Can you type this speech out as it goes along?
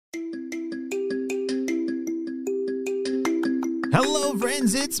Hello,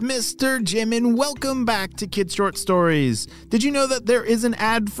 friends, it's Mr. Jim, and welcome back to Kids Short Stories. Did you know that there is an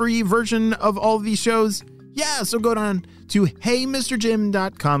ad-free version of all of these shows? Yeah, so go down to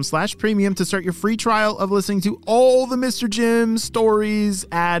heymrjim.com/premium to start your free trial of listening to all the Mr. Jim stories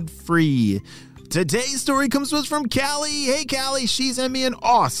ad-free. Today's story comes to us from Callie. Hey, Callie, she sent me an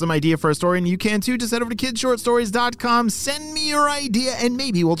awesome idea for a story, and you can too. Just head over to kidshortstories.com, send me your idea, and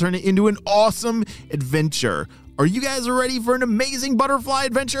maybe we'll turn it into an awesome adventure. Are you guys ready for an amazing butterfly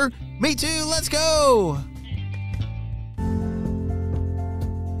adventure? Me too, let's go!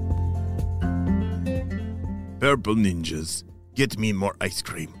 Purple ninjas, get me more ice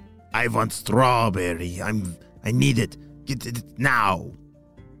cream. I want strawberry. I need it. Get it now.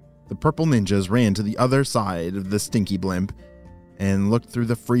 The purple ninjas ran to the other side of the stinky blimp and looked through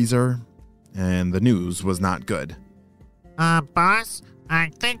the freezer, and the news was not good. Boss,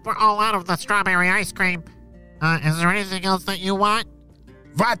 I think we're all out of the strawberry ice cream. Is there anything else that you want?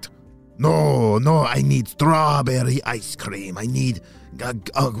 What? No, I need strawberry ice cream. I need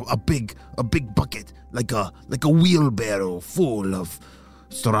a big bucket, like a wheelbarrow full of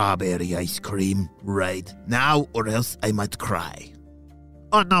strawberry ice cream right now, or else I might cry.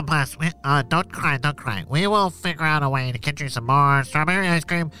 Oh, no, boss. Don't cry. We will figure out a way to get you some more strawberry ice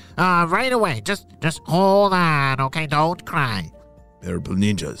cream right away. Just hold on, okay? Don't cry. Purple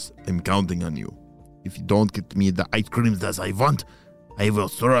ninjas, I'm counting on you. If you don't get me the ice creams as I want, I will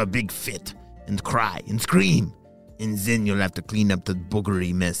throw a big fit and cry and scream. And then you'll have to clean up the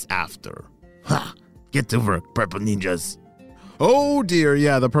boogery mess after. Ha! Get to work, purple ninjas. Oh dear,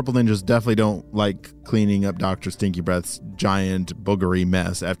 yeah, the purple ninjas definitely don't like cleaning up Dr. Stinky Breath's giant boogery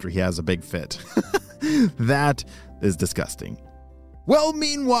mess after he has a big fit. That is disgusting. Well,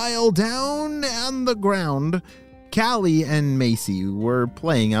 meanwhile, down on the ground, Callie and Macy were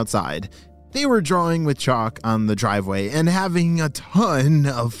playing outside. They were drawing with chalk on the driveway and having a ton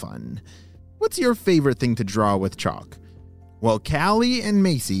of fun. What's your favorite thing to draw with chalk? Well, Callie and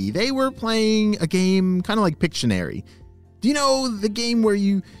Macy, they were playing a game kind of like Pictionary. Do you know the game where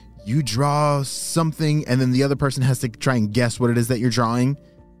you draw something and then the other person has to try and guess what it is that you're drawing?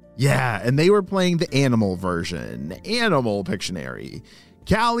 Yeah, and they were playing the animal version, Animal Pictionary.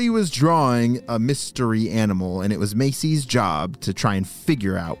 Callie was drawing a mystery animal, and it was Macy's job to try and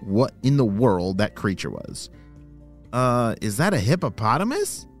figure out what in the world that creature was. Is that a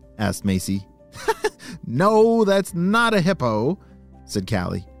hippopotamus? Asked Macy. No, that's not a hippo, said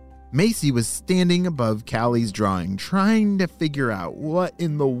Callie. Macy was standing above Callie's drawing, trying to figure out what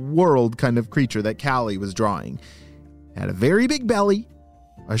in the world kind of creature that Callie was drawing. It had a very big belly,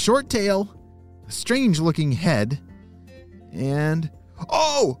 a short tail, a strange-looking head, and...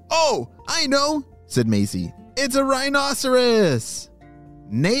 Oh, I know, said Macy. It's a rhinoceros.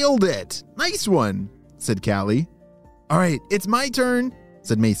 Nailed it. Nice one, said Callie. All right, it's my turn,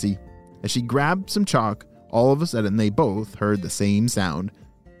 said Macy. As she grabbed some chalk, all of a sudden they both heard the same sound.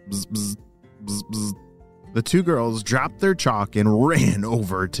 Bzz, bzz, bzz, bzz. The two girls dropped their chalk and ran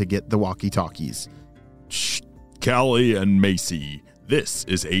over to get the walkie-talkies. Shh, Callie and Macy, this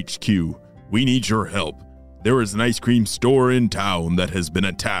is HQ. We need your help. There is an ice cream store in town that has been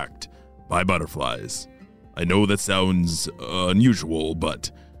attacked by butterflies. I know that sounds unusual,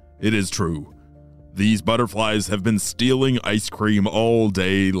 but it is true. These butterflies have been stealing ice cream all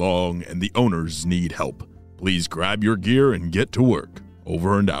day long, and the owners need help. Please grab your gear and get to work.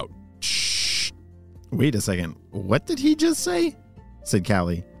 Over and out. Shh. Wait a second. What did he just say? Said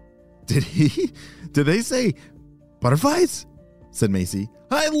Callie. Did they say butterflies? Said Macy.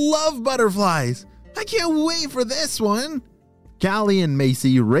 I love butterflies. I can't wait for this one. Callie and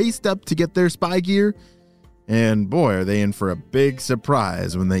Macy raced up to get their spy gear, and boy, are they in for a big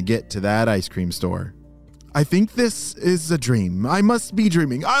surprise when they get to that ice cream store. I think this is a dream. I must be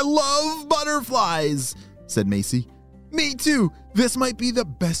dreaming. I love butterflies, said Macy. Me too. This might be the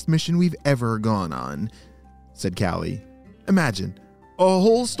best mission we've ever gone on, said Callie. Imagine, a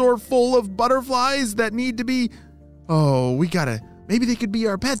whole store full of butterflies that need to be... maybe they could be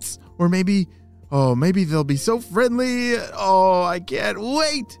our pets, or maybe they'll be so friendly. Oh, I can't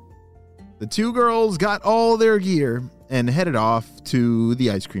wait. The two girls got all their gear and headed off to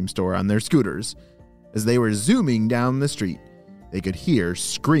the ice cream store on their scooters. As they were zooming down the street, they could hear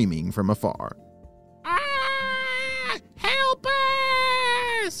screaming from afar. Help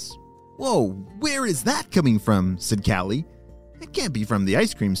us! Whoa, where is that coming from? Said Callie. It can't be from the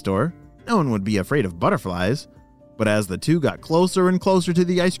ice cream store. No one would be afraid of butterflies. But as the two got closer and closer to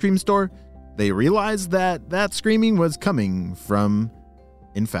the ice cream store, they realized that screaming was coming from,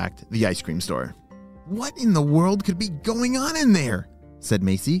 in fact, the ice cream store. What in the world could be going on in there? Said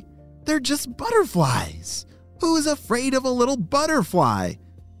Macy. They're just butterflies. Who's afraid of a little butterfly?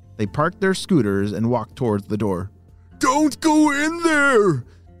 They parked their scooters and walked towards the door. Don't go in there,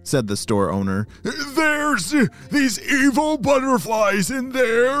 said the store owner. There's these evil butterflies in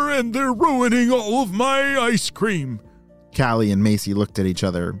there, and they're ruining all of my ice cream. Callie and Macy looked at each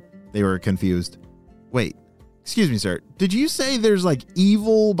other. They were confused. Wait, excuse me, sir. Did you say there's like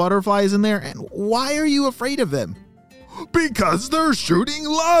evil butterflies in there? And why are you afraid of them? Because they're shooting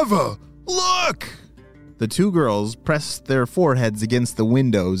lava. Look! The two girls pressed their foreheads against the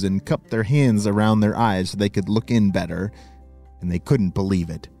windows and cupped their hands around their eyes so they could look in better, and they couldn't believe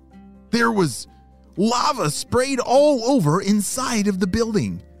it. There was lava sprayed all over inside of the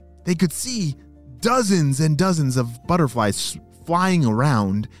building. They could see dozens and dozens of butterflies flying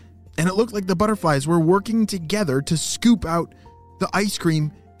around, and it looked like the butterflies were working together to scoop out the ice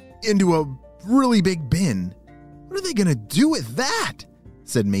cream into a really big bin. What are they going to do with that?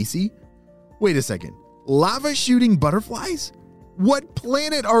 Said Macy. Wait a second. Lava shooting butterflies? What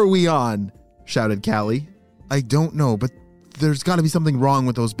planet are we on? Shouted Callie. I don't know, but there's got to be something wrong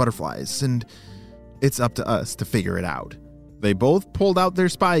with those butterflies, and it's up to us to figure it out. They both pulled out their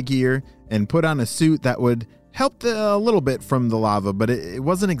spy gear and put on a suit that would help a little bit from the lava, but it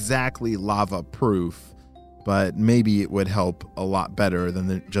wasn't exactly lava-proof, but maybe it would help a lot better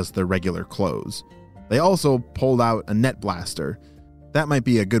than just their regular clothes. They also pulled out a net blaster. That might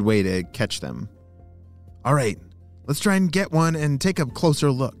be a good way to catch them. All right, let's try and get one and take a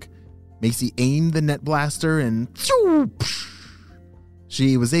closer look. Macy aimed the net blaster and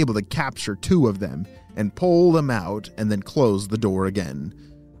she was able to capture two of them and pull them out and then close the door again.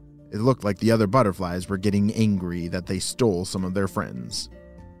 It looked like the other butterflies were getting angry that they stole some of their friends.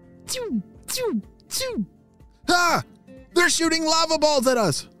 Ah! They're shooting lava balls at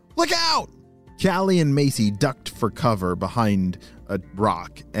us! Look out! Callie and Macy ducked for cover behind a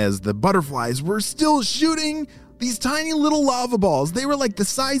rock as the butterflies were still shooting these tiny little lava balls. They were like the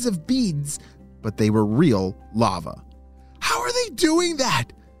size of beads, but they were real lava. How are they doing that?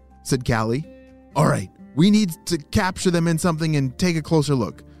 Said Callie. All right, we need to capture them in something and take a closer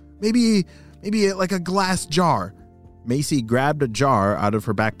look. Maybe like a glass jar. Macy grabbed a jar out of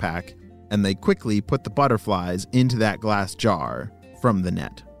her backpack, and they quickly put the butterflies into that glass jar from the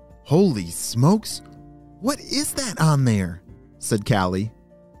net. Holy smokes! What is that on there? Said Callie.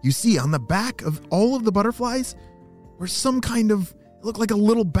 You see, on the back of all of the butterflies were some kind of, it looked like a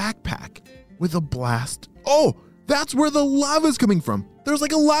little backpack with a blast. Oh, that's where the lava's coming from. There's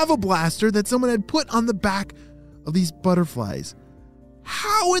like a lava blaster that someone had put on the back of these butterflies.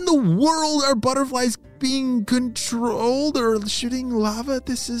 How in the world are butterflies being controlled or shooting lava?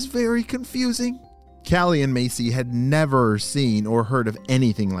 This is very confusing. Callie and Macy had never seen or heard of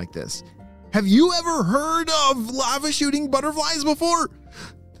anything like this. Have you ever heard of lava shooting butterflies before?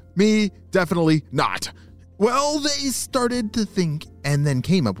 Me, definitely not. Well, they started to think and then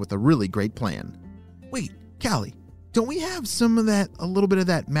came up with a really great plan. Wait, Callie, don't we have a little bit of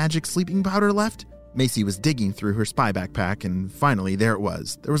that magic sleeping powder left? Macy was digging through her spy backpack, and finally there it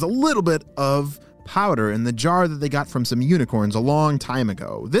was. There was a little bit of powder in the jar that they got from some unicorns a long time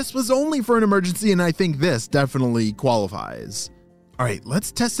ago. This was only for an emergency, and I think this definitely qualifies. All right,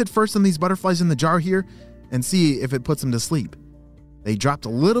 let's test it first on these butterflies in the jar here and see if it puts them to sleep. They dropped a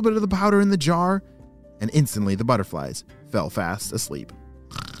little bit of the powder in the jar, and instantly the butterflies fell fast asleep.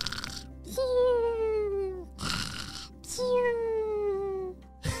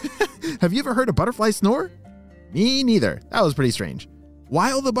 Have you ever heard a butterfly snore? Me neither. That was pretty strange.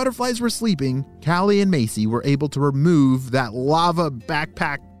 While the butterflies were sleeping, Callie and Macy were able to remove that lava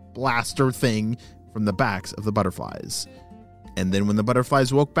backpack blaster thing from the backs of the butterflies. And then when the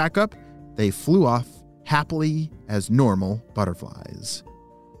butterflies woke back up, they flew off happily as normal butterflies.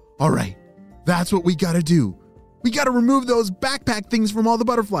 All right, that's what we gotta do. We gotta remove those backpack things from all the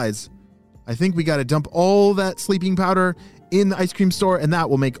butterflies. I think we gotta dump all that sleeping powder in the ice cream store, and that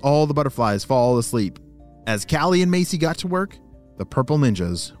will make all the butterflies fall asleep. As Callie and Macy got to work, the purple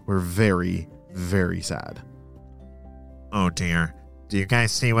ninjas were very, very sad. Oh dear. Do you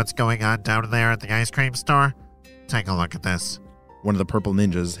guys see what's going on down there at the ice cream store? Take a look at this. One of the purple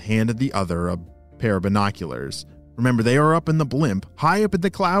ninjas handed the other a pair of binoculars. Remember, they are up in the blimp, high up in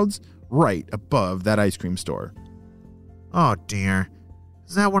the clouds, right above that ice cream store. Oh dear.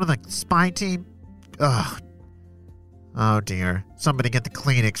 Is that one of the spy team? Ugh. Oh dear. Somebody get the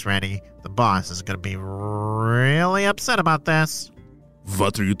Kleenex ready. The boss is going to be really upset about this.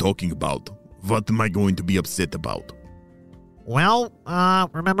 What are you talking about? What am I going to be upset about? Well,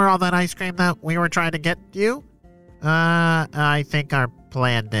 remember all that ice cream that we were trying to get you? I think our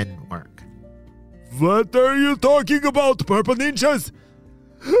plan didn't work. What are you talking about, Purple Ninjas?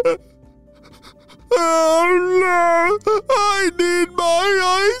 Oh no! I need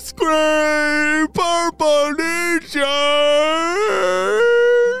my ice cream! Purple Ninjas!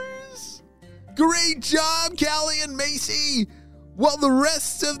 Great job, Callie and Macy! Well, the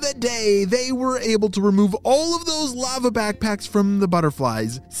rest of the day, they were able to remove all of those lava backpacks from the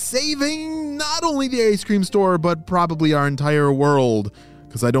butterflies, saving not only the ice cream store, but probably our entire world.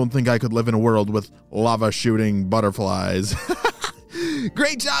 Because I don't think I could live in a world with lava shooting butterflies.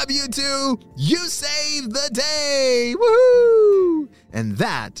 Great job, you two! You saved the day! Woohoo! And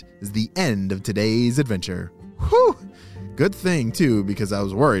that is the end of today's adventure. Whew! Good thing, too, because I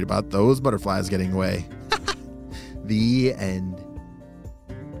was worried about those butterflies getting away. The end.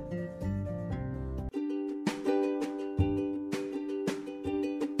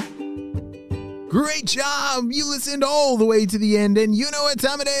 Great job! You listened all the way to the end, and you know what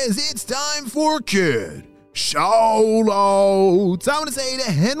time it is. It's time for Kid Shoutouts. I want to say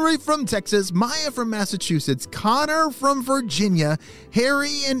to Henry from Texas, Maya from Massachusetts, Connor from Virginia,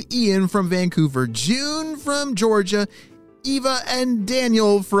 Harry and Ian from Vancouver, June from Georgia, Eva and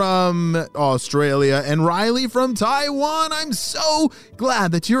Daniel from Australia, and Riley from Taiwan. I'm so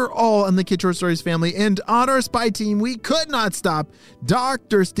glad that you're all in the Kid Short Stories family, and on our spy team, we could not stop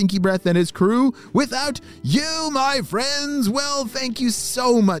Dr. Stinky Breath and his crew without you, my friends. Well, thank you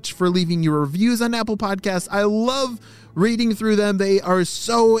so much for leaving your reviews on Apple Podcasts. I love reading through them. They are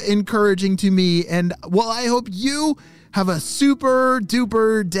so encouraging to me, and well, I hope you have a super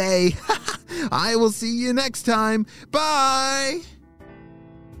duper day. I will see you next time. Bye.